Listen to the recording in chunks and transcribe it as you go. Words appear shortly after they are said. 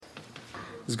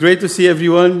It's great to see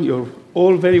everyone. You're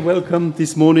all very welcome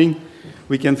this morning.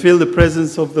 We can feel the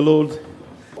presence of the Lord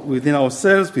within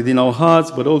ourselves, within our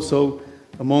hearts, but also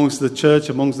amongst the church,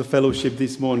 amongst the fellowship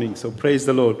this morning. So praise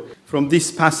the Lord. From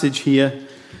this passage here,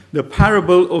 the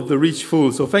parable of the rich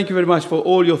fool. So thank you very much for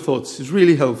all your thoughts. It's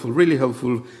really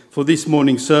helpful for this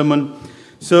morning's sermon.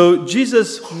 So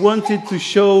Jesus wanted to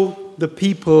show the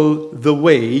people the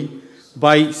way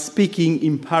by speaking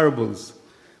in parables,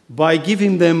 by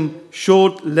giving them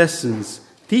short lessons,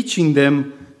 teaching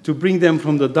them to bring them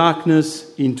from the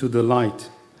darkness into the light.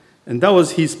 And that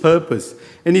was his purpose.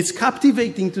 And it's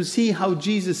captivating to see how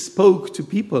Jesus spoke to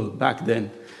people back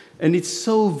then. And it's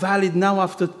so valid now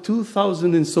after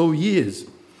 2,000 and so years.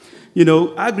 You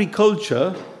know,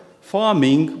 agriculture,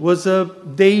 farming was a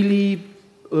daily,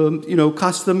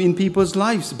 custom in people's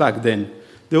lives back then.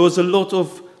 There was a lot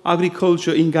of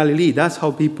agriculture in Galilee. That's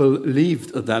how people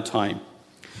lived at that time.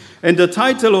 And the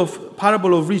title of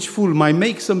Parable of Rich Fool might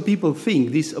make some people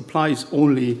think this applies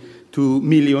only to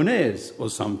millionaires or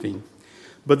something.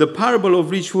 But the Parable of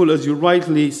Rich Fool, as you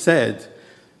rightly said,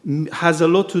 has a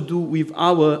lot to do with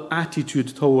our attitude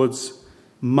towards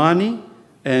money,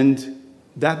 and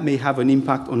that may have an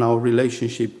impact on our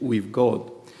relationship with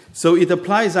God. So it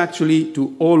applies actually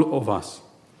to all of us.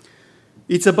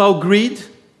 It's about greed,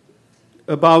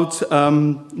 not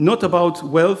about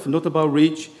wealth, not about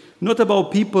rich, not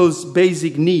about people's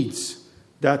basic needs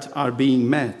that are being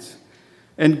met.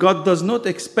 And God does not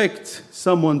expect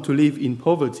someone to live in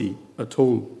poverty at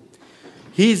all.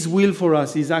 His will for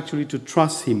us is actually to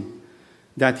trust Him,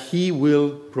 that He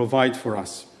will provide for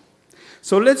us.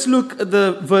 So let's look at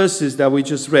the verses that we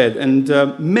just read and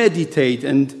meditate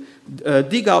and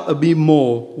dig out a bit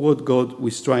more what God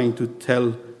was trying to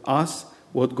tell us,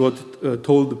 what God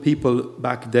told the people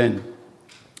back then.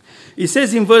 It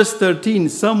says in verse 13,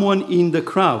 someone in the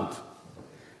crowd.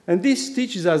 And this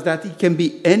teaches us that it can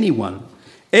be anyone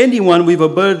with a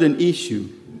burden issue,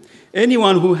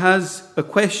 anyone who has a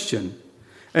question.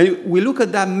 And we look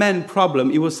at that man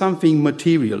problem, it was something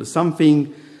material,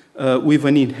 something with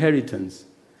an inheritance.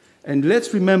 And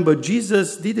let's remember,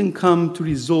 Jesus didn't come to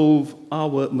resolve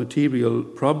our material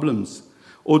problems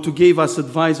or to give us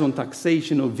advice on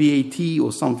taxation or VAT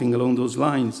or something along those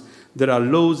lines. There are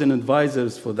laws and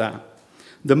advisors for that.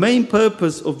 The main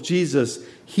purpose of Jesus,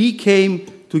 He came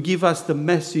to give us the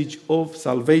message of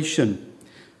salvation.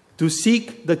 To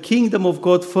seek the kingdom of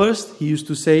God first, He used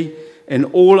to say, and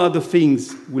all other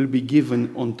things will be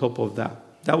given on top of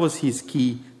that. That was His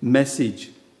key message.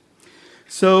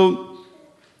 So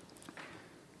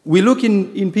we look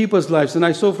in people's lives, and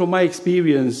I saw from my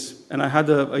experience, and I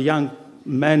had a young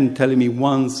man telling me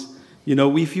once,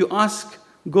 if you ask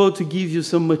God to give you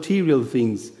some material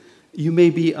things, you may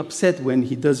be upset when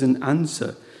He doesn't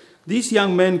answer. This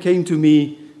young man came to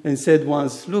me and said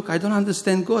once, look, I don't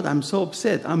understand God. I'm so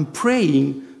upset. I'm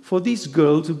praying for this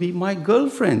girl to be my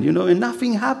girlfriend, and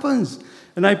nothing happens.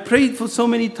 And I prayed for so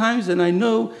many times, and I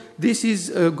know this is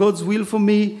God's will for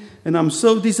me, and I'm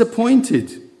so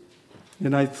disappointed.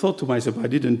 And I thought to myself, I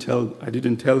didn't tell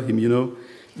him,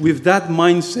 With that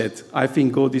mindset, I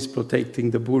think God is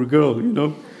protecting the poor girl,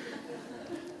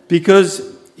 Because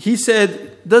he said,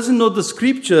 doesn't know the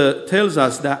scripture tells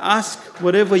us that ask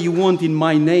whatever you want in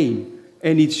my name,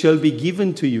 and it shall be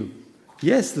given to you.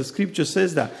 Yes, the scripture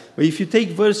says that. But if you take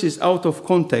verses out of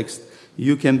context,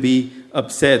 you can be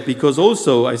upset. Because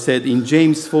also, I said in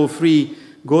James 4:3,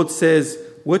 God says,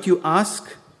 what you ask,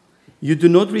 you do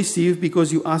not receive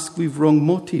because you ask with wrong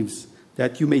motives,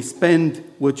 that you may spend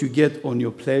what you get on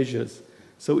your pleasures.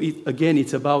 So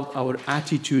it's about our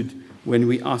attitude when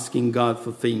we're asking God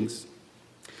for things.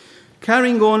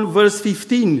 Carrying on, verse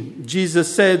 15,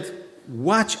 Jesus said,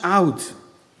 watch out.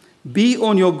 Be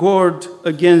on your guard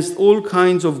against all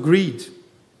kinds of greed.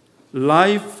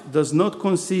 Life does not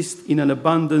consist in an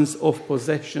abundance of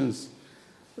possessions.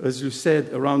 As you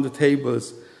said around the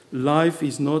tables, life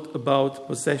is not about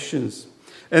possessions.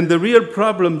 And the real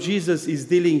problem Jesus is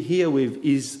dealing here with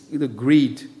is the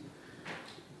greed.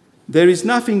 There is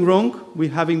nothing wrong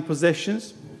with having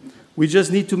possessions. We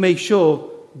just need to make sure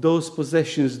those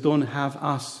possessions don't have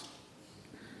us.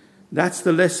 That's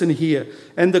the lesson here.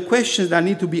 And the question that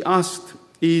need to be asked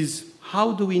is,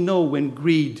 how do we know when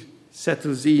greed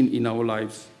settles in our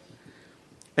lives?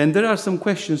 And there are some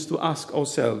questions to ask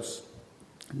ourselves,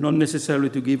 not necessarily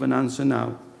to give an answer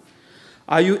now.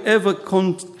 Are you ever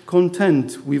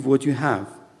content with what you have?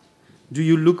 Do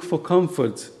you look for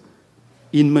comfort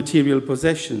in material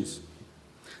possessions?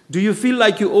 Do you feel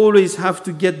like you always have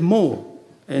to get more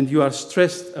and you are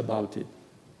stressed about it?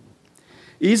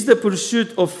 Is the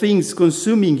pursuit of things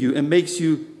consuming you and makes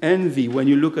you envy when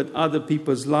you look at other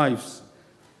people's lives?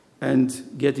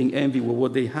 and getting envy with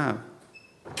what they have?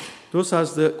 Those are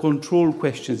the control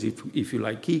questions, if you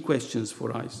like, key questions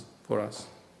for us.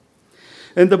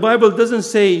 And the Bible doesn't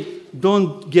say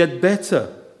don't get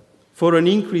better for an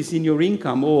increase in your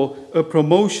income or a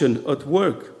promotion at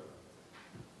work.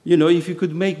 If you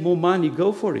could make more money,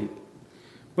 go for it.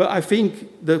 But I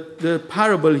think the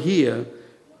parable here,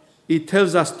 it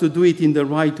tells us to do it in the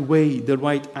right way, the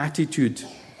right attitude,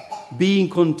 being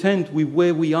content with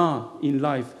where we are in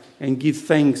life and give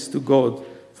thanks to God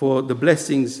for the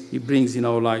blessings He brings in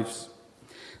our lives.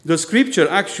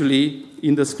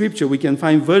 In the scripture, we can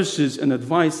find verses and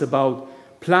advice about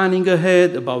planning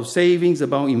ahead, about savings,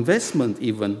 about investment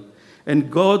even.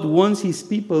 And God wants His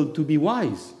people to be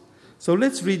wise. So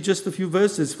let's read just a few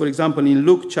verses. For example, in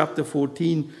Luke chapter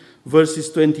 14,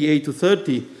 verses 28 to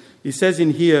 30, it says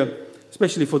in here,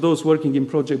 especially for those working in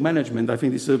project management, I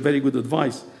think this is a very good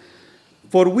advice.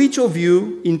 For which of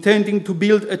you, intending to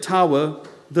build a tower,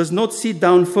 does not sit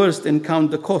down first and count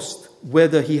the cost,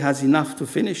 whether he has enough to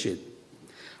finish it?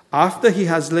 After he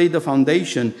has laid the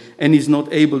foundation and is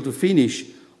not able to finish,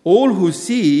 all who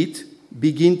see it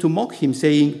begin to mock him,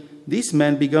 saying, this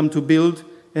man began to build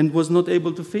and was not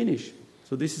able to finish.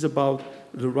 So this is about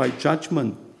the right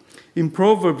judgment. In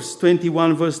Proverbs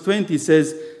 21 verse 20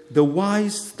 says, the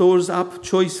wise stores up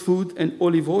choice food and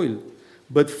olive oil,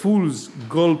 but fools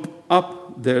gulp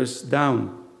up theirs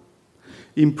down.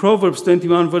 In Proverbs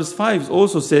 21 verse 5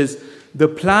 also says, the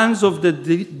plans of the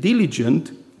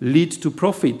diligent lead to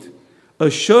profit,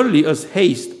 as surely as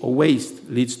haste or waste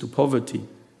leads to poverty.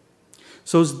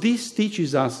 So this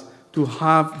teaches us to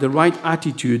have the right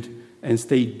attitude and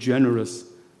stay generous.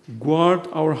 Guard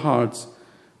our hearts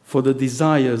for the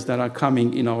desires that are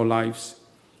coming in our lives.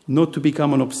 Not to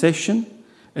become an obsession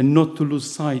and not to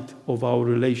lose sight of our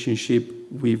relationship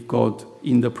with God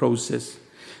in the process.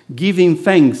 Giving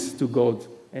thanks to God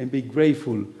and be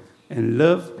grateful and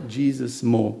love Jesus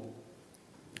more.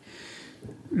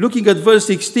 Looking at verse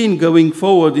 16 going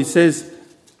forward, it says,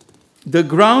 the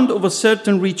ground of a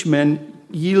certain rich man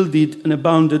yielded an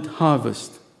abundant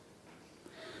harvest.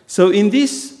 So in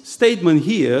this statement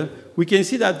here, we can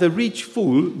see that the rich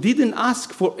fool didn't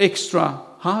ask for extra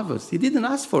harvest. He didn't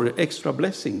ask for an extra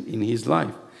blessing in his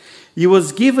life. It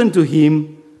was given to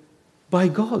him by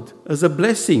God as a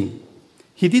blessing.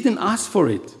 He didn't ask for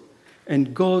it.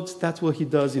 And God, that's what He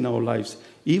does in our lives.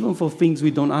 Even for things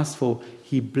we don't ask for,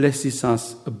 He blesses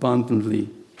us abundantly.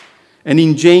 And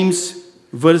in James,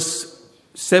 verse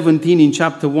 17 in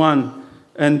chapter 1,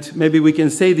 and maybe we can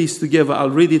say this together. I'll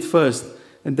read it first,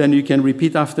 and then you can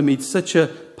repeat after me. It's such a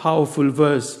powerful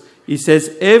verse. It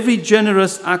says, every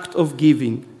generous act of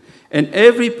giving and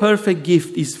every perfect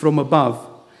gift is from above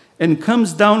and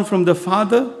comes down from the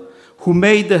Father who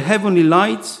made the heavenly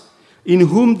lights, in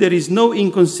whom there is no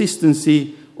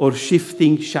inconsistency or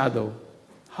shifting shadow.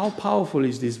 How powerful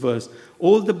is this verse?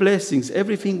 All the blessings,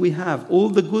 everything we have, all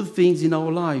the good things in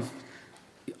our life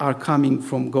are coming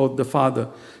from God the Father.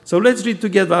 So let's read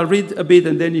together. I'll read a bit,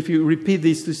 and then if you repeat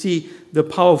this to see the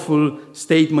powerful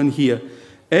statement here.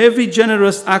 Every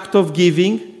generous act of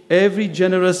giving, and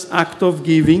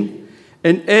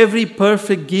every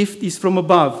perfect gift is from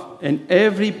above,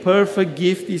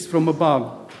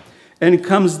 and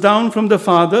comes down from the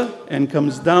Father,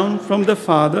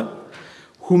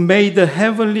 who made the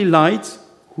heavenly light,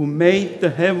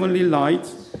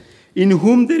 in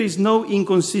whom there is no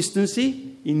inconsistency,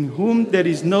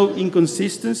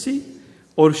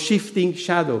 or shifting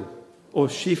shadow.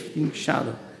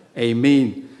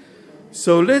 Amen.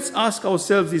 So let's ask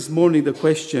ourselves this morning the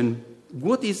question,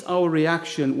 what is our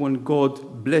reaction when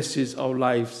God blesses our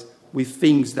lives with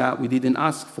things that we didn't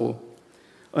ask for?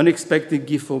 Unexpected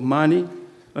gift of money,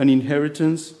 an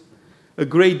inheritance, a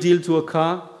great deal to a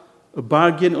car, a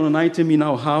bargain on an item in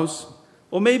our house,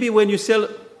 or maybe when you sell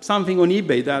something on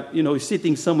eBay that, is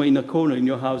sitting somewhere in a corner in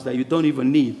your house that you don't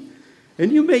even need,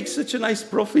 and you make such a nice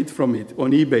profit from it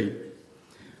on eBay.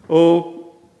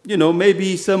 Or,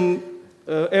 maybe some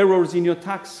errors in your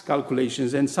tax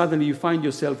calculations, and suddenly you find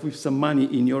yourself with some money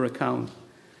in your account.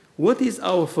 What is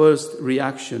our first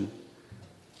reaction?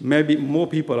 Maybe more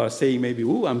people are saying,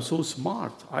 I'm so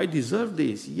smart. I deserve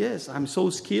this. Yes, I'm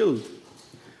so skilled.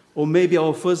 Or maybe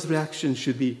our first reaction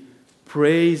should be,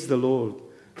 praise the Lord.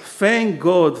 Thank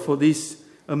God for this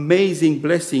amazing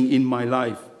blessing in my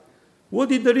life. What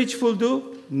did the rich fool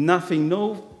do? Nothing.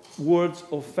 No words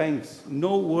of thanks.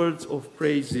 No words of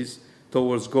praises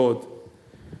towards God.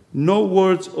 No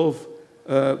words of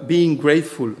being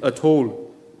grateful at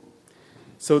all.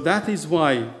 So that is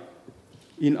why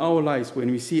in our lives, when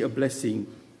we see a blessing,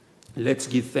 let's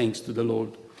give thanks to the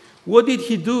Lord. What did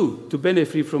he do to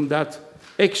benefit from that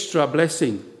extra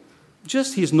blessing?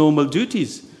 just his normal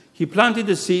duties. He planted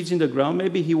the seeds in the ground,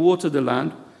 maybe he watered the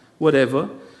land, whatever,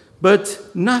 but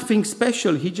nothing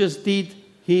special. He just did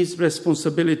his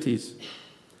responsibilities.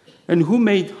 And who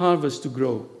made harvest to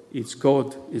grow? It's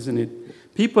God, isn't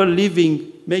it? People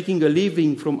making a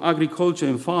living from agriculture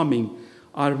and farming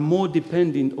are more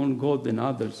dependent on God than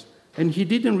others. And he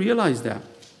didn't realize that.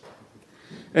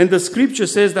 And the scripture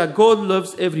says that God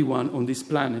loves everyone on this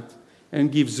planet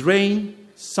and gives rain,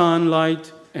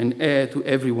 sunlight, and air to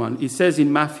everyone. It says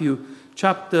in Matthew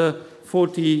chapter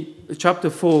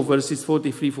 4, verses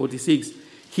 43, 46,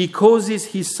 he causes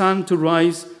his sun to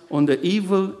rise on the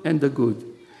evil and the good,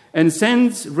 and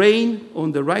sends rain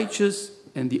on the righteous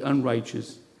and the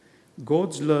unrighteous.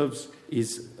 God's love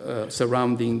is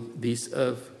surrounding this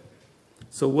earth.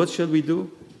 So what should we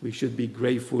do? We should be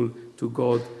grateful to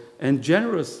God and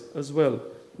generous as well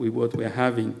with what we're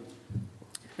having.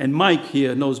 And Mike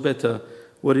here knows better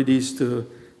what it is to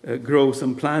grow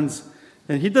some plants.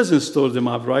 And he doesn't store them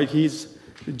up, right? He's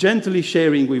gently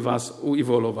sharing with us, with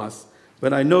all of us.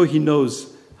 But I know he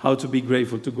knows how to be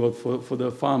grateful to God for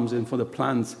the farms and for the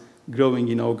plants growing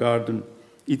in our garden.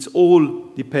 It's all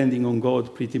depending on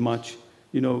God pretty much.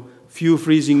 Few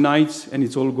freezing nights and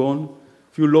it's all gone.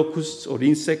 Few locusts or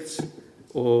insects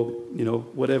or,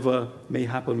 whatever may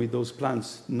happen with those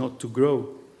plants not to grow.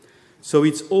 So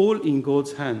it's all in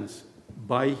God's hands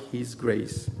by his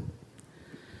grace.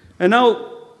 And now,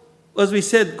 as we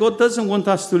said, God doesn't want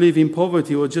us to live in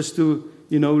poverty or just to,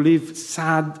 live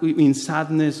in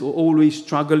sadness or always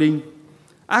struggling.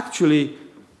 Actually,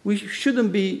 we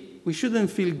shouldn't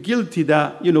feel guilty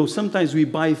that, sometimes we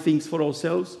buy things for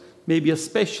ourselves, maybe a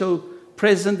special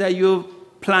present that you're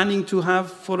planning to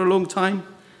have for a long time.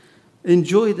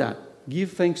 Enjoy that.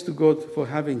 Give thanks to God for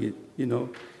having it,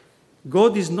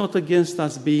 God is not against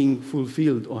us being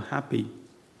fulfilled or happy.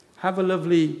 Have a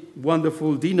lovely,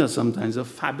 wonderful dinner sometimes, a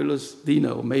fabulous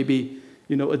dinner, or maybe,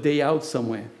 a day out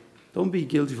somewhere. Don't be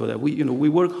guilty for that. We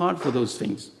work hard for those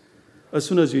things. As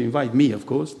soon as you invite me, of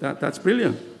course, that's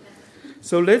brilliant.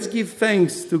 So let's give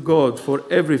thanks to God for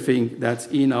everything that's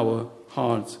in our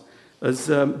hearts. As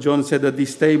John said at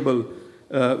this table,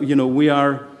 we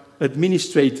are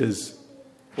administrators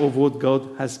of what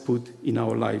God has put in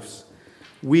our lives.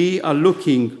 We are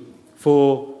looking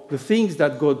for the things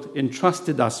that God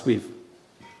entrusted us with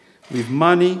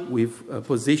money, with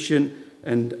position,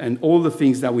 and all the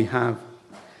things that we have.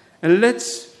 And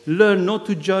let's learn not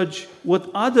to judge what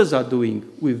others are doing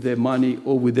with their money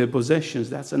or with their possessions.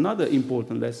 That's another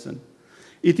important lesson.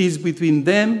 It is between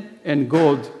them and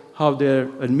God how they're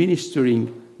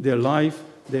administering their life,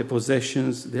 their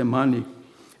possessions, their money.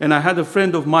 And I had a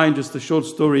friend of mine, just a short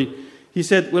story. He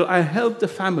said, I helped a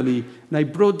family and I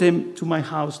brought them to my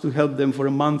house to help them for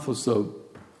a month or so.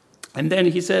 And then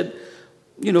he said,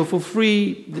 for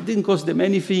free, it didn't cost them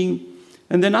anything.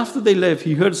 And then after they left,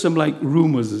 he heard some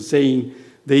rumors saying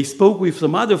they spoke with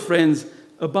some other friends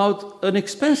about an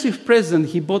expensive present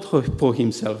he bought for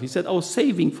himself. He said, I was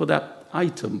saving for that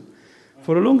item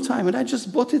for a long time and I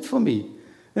just bought it for me.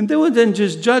 And they were then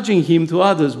just judging him to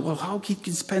others. Well, how he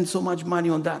can spend so much money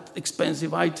on that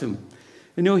expensive item?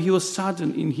 He was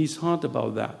saddened in his heart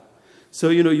about that. So,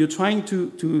 you're trying to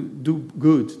do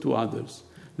good to others.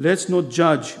 Let's not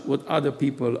judge what other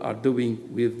people are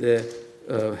doing with their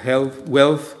health,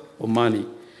 wealth, or money.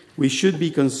 We should be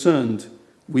concerned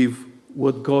with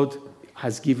what God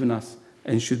has given us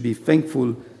and should be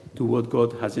thankful to what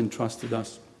God has entrusted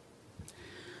us.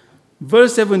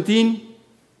 Verse 17,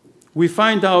 we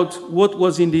find out what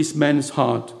was in this man's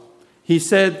heart. He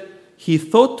said, he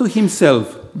thought to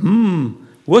himself,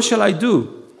 what shall I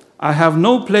do? I have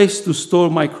no place to store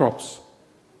my crops.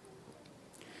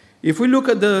 If we look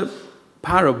at the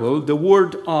parable, the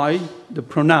word I, the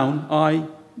pronoun I,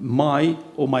 my,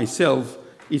 or myself,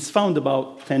 is found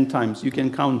about 10 times. You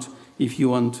can count if you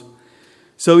want.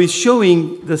 So it's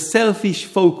showing the selfish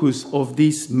focus of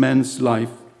this man's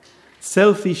life.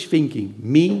 Selfish thinking.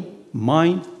 Me,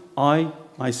 mine, I,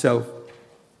 myself.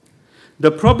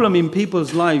 The problem in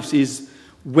people's lives is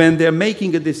when they're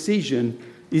making a decision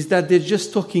is that they're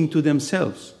just talking to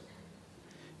themselves.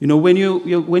 When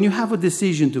you have a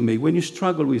decision to make, when you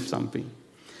struggle with something,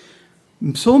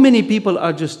 so many people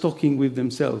are just talking with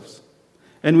themselves.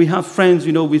 And we have friends,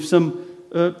 with some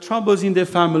troubles in their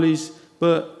families,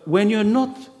 but when you're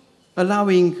not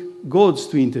allowing God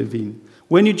to intervene,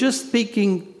 when you're just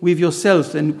speaking with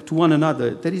yourself and to one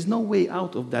another, there is no way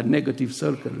out of that negative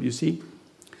circle, you see?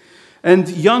 And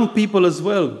young people as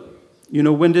well,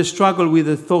 when they struggle with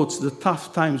the thoughts, the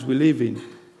tough times we live in.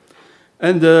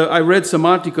 And I read some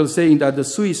articles saying that the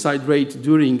suicide rate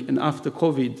during and after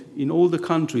COVID in all the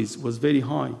countries was very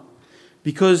high.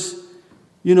 Because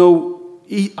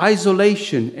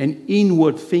Isolation and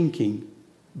inward thinking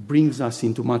brings us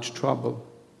into much trouble.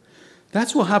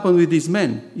 That's what happened with this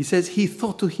man. He says he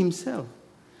thought to himself.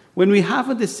 When we have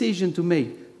a decision to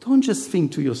make, don't just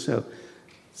think to yourself.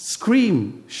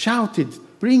 Scream, shout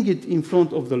it, bring it in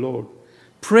front of the Lord.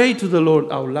 Pray to the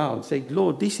Lord out loud. Say,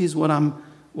 Lord, this is what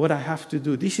I have to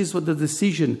do. This is what the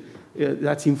decision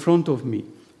that's in front of me.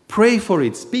 Pray for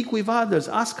it. Speak with others.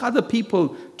 Ask other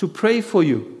people to pray for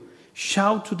you.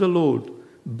 Shout to the Lord.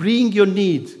 Bring your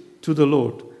need to the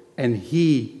Lord, and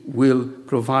He will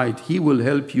provide. He will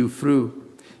help you through.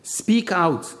 Speak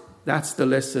out. That's the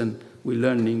lesson we're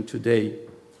learning today.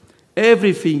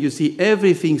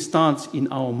 Everything starts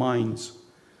in our minds.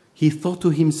 He thought to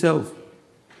himself,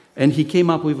 and he came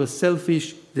up with a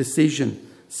selfish decision,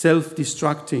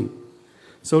 self-destructing.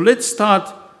 So let's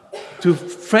start to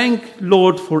thank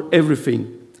Lord for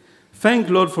everything. Thank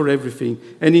Lord for everything.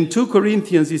 And in 2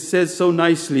 Corinthians, it says so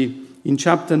nicely, in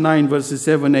chapter 9, verses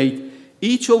 7-8,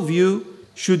 each of you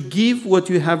should give what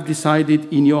you have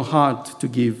decided in your heart to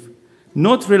give,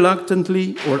 not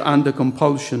reluctantly or under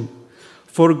compulsion.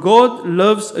 For God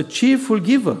loves a cheerful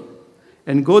giver,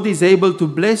 and God is able to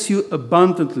bless you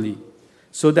abundantly,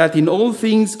 so that in all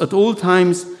things, at all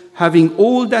times, having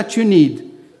all that you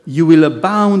need, you will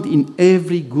abound in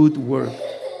every good work.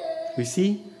 We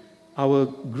see our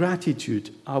gratitude,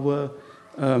 our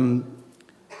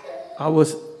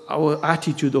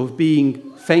attitude of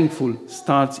being thankful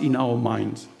starts in our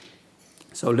minds.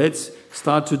 So let's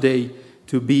start today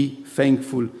to be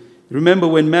thankful. Remember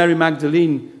when Mary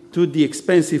Magdalene took the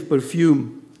expensive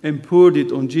perfume and poured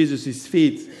it on Jesus'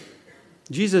 feet.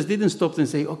 Jesus didn't stop and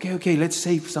say, okay, let's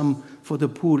save some for the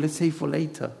poor. Let's save for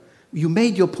later. You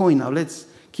made your point now. Let's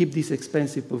keep this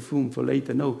expensive perfume for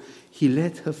later. No, he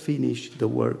let her finish the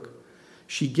work.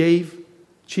 She gave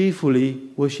cheerfully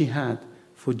what she had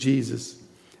for Jesus.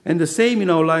 And the same in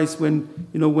our lives when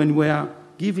we are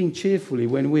giving cheerfully,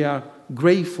 when we are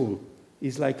grateful,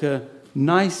 is like a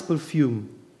nice perfume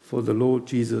for the Lord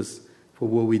Jesus for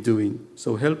what we're doing.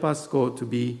 So help us, God, to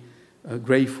be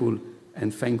grateful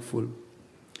and thankful.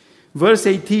 Verse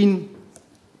 18,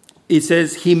 it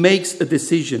says, he makes a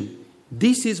decision.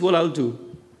 This is what I'll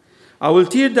do. I will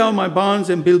tear down my barns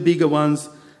and build bigger ones,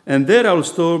 and there I'll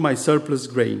store my surplus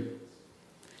grain.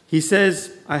 He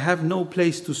says, I have no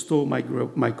place to store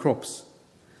my crops.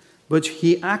 But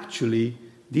he actually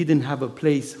didn't have a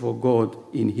place for God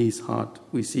in his heart,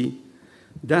 we see.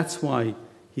 That's why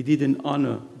he didn't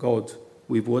honor God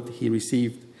with what he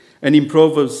received. And in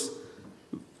Proverbs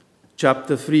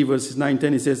chapter 3, verses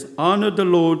 9-10, it says, honor the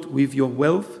Lord with your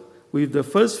wealth, with the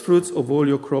first fruits of all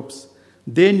your crops.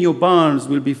 Then your barns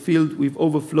will be filled with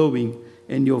overflowing,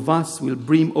 and your vats will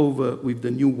brim over with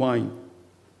the new wine.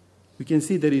 We can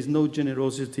see there is no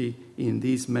generosity in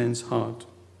this man's heart.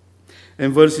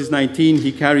 And verses 19,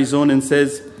 he carries on and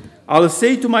says, I'll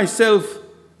say to myself,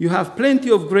 you have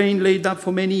plenty of grain laid up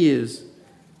for many years.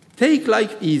 Take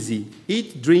life easy,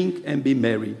 eat, drink, and be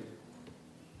merry.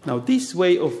 Now, this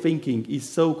way of thinking is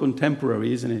so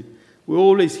contemporary, isn't it? We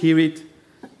always hear it,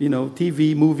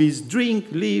 TV, movies, drink,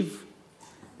 live,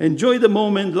 enjoy the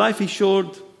moment, life is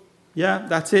short. Yeah,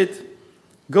 that's it.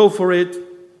 Go for it.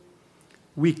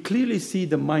 We clearly see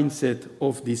the mindset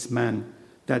of this man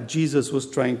that Jesus was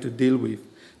trying to deal with.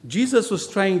 Jesus was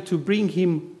trying to bring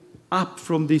him up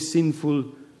from this sinful,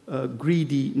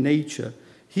 greedy nature.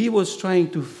 He was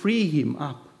trying to free him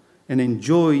up and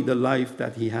enjoy the life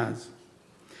that he has.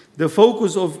 The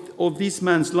focus of this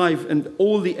man's life and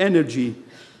all the energy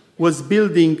was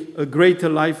building a greater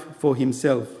life for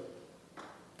himself.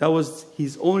 That was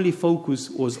his only focus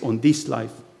was on this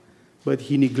life. But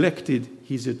he neglected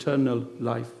his eternal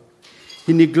life.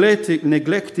 He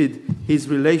neglected his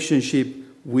relationship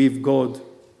with God.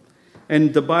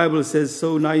 And the Bible says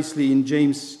so nicely in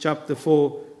James chapter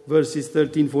 4, verses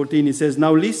 13-14, it says,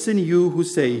 now listen, you who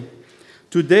say,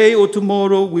 today or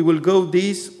tomorrow we will go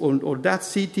this or that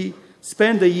city,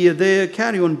 spend a year there,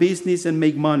 carry on business and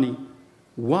make money.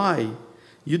 Why?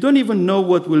 You don't even know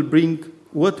what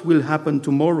will happen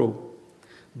tomorrow.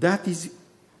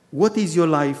 What is your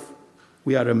life?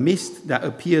 We are a mist that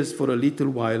appears for a little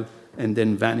while and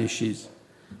then vanishes.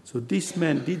 So this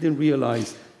man didn't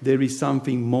realize there is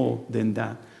something more than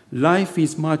that. Life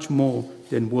is much more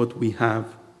than what we have.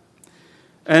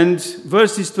 And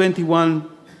verses 21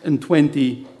 and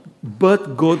 20,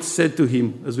 but God said to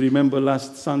him, as we remember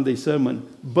last Sunday's sermon,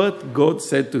 but God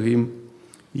said to him,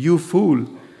 you fool,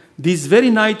 this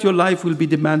very night your life will be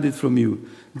demanded from you.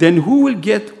 Then who will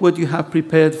get what you have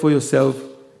prepared for yourself?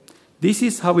 This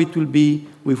is how it will be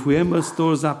with whoever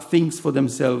stores up things for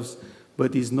themselves,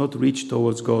 but is not rich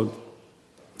towards God.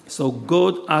 So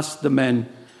God asked the man,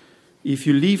 if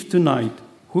you leave tonight,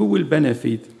 who will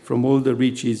benefit from all the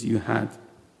riches you had?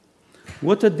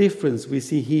 What a difference we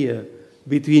see here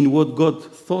between what God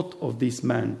thought of this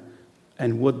man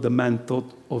and what the man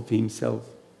thought of himself.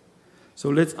 So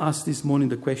let's ask this morning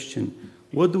the question,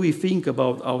 what do we think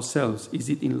about ourselves? Is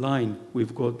it in line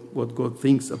with what God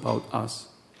thinks about us?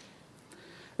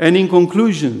 And in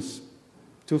conclusions,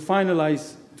 to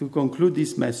conclude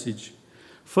this message,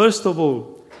 first of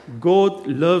all, God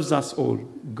loves us all.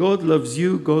 God loves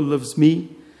you, God loves me.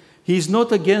 He is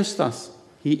not against us,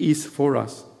 He is for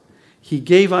us. He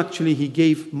gave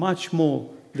much more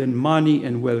than money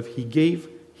and wealth. He gave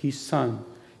His Son.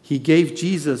 He gave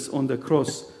Jesus on the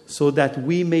cross so that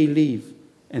we may live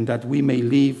and that we may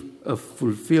live a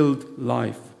fulfilled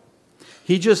life.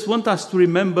 He just wants us to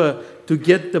remember to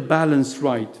get the balance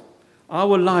right.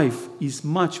 Our life is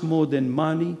much more than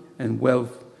money and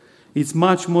wealth. It's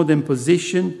much more than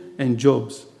position and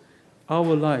jobs.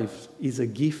 Our life is a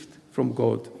gift from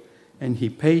God, and He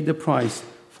paid the price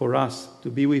for us to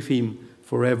be with Him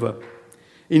forever.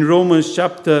 In Romans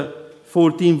chapter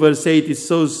 14, verse 8,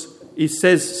 it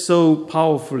says so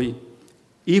powerfully,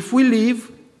 if we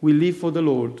live for the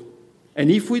Lord. And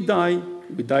if we die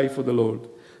for the Lord.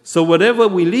 So whatever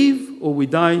we live or we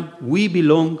die, we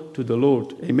belong to the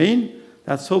Lord. Amen?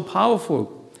 That's so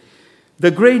powerful. The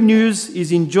great news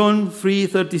is in John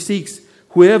 3:36.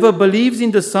 Whoever believes in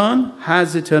the Son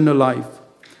has eternal life.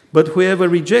 But whoever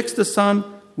rejects the Son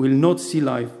will not see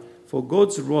life, for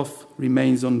God's wrath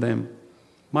remains on them.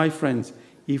 My friends,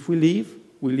 if we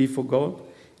live for God.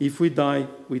 If we die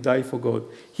for God.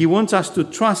 He wants us to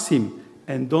trust Him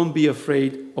and don't be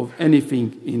afraid of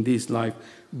anything in this life.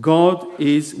 God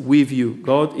is with you.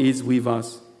 God is with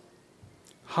us.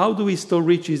 How do we store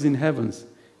riches in heavens?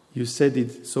 You said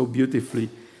it so beautifully.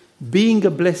 Being a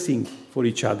blessing for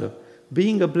each other.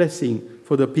 Being a blessing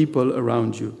for the people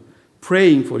around you.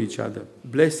 Praying for each other.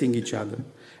 Blessing each other.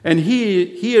 And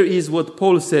here is what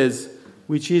Paul says,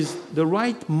 which is the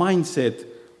right mindset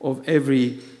of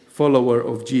every follower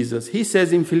of Jesus. He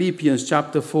says in Philippians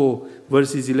chapter 4,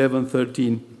 verses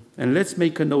 11-13, and let's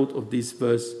make a note of this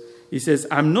verse. He says,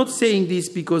 I'm not saying this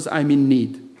because I'm in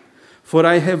need, for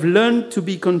I have learned to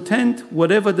be content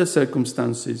whatever the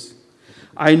circumstances.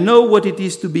 I know what it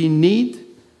is to be in need,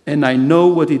 and I know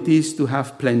what it is to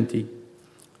have plenty.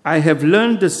 I have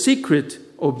learned the secret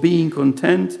of being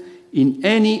content in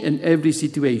any and every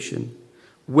situation,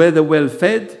 whether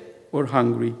well-fed or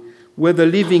hungry, whether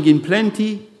living in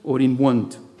plenty or in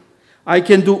want. I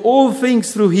can do all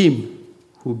things through Him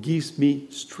who gives me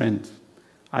strength.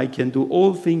 I can do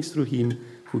all things through Him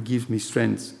who gives me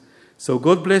strength. So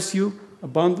God bless you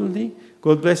abundantly.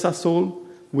 God bless us all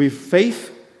with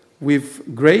faith,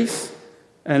 with grace,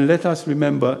 and let us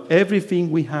remember everything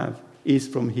we have is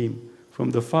from Him, from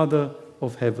the Father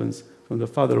of heavens, from the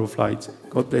Father of lights.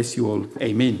 God bless you all.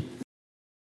 Amen.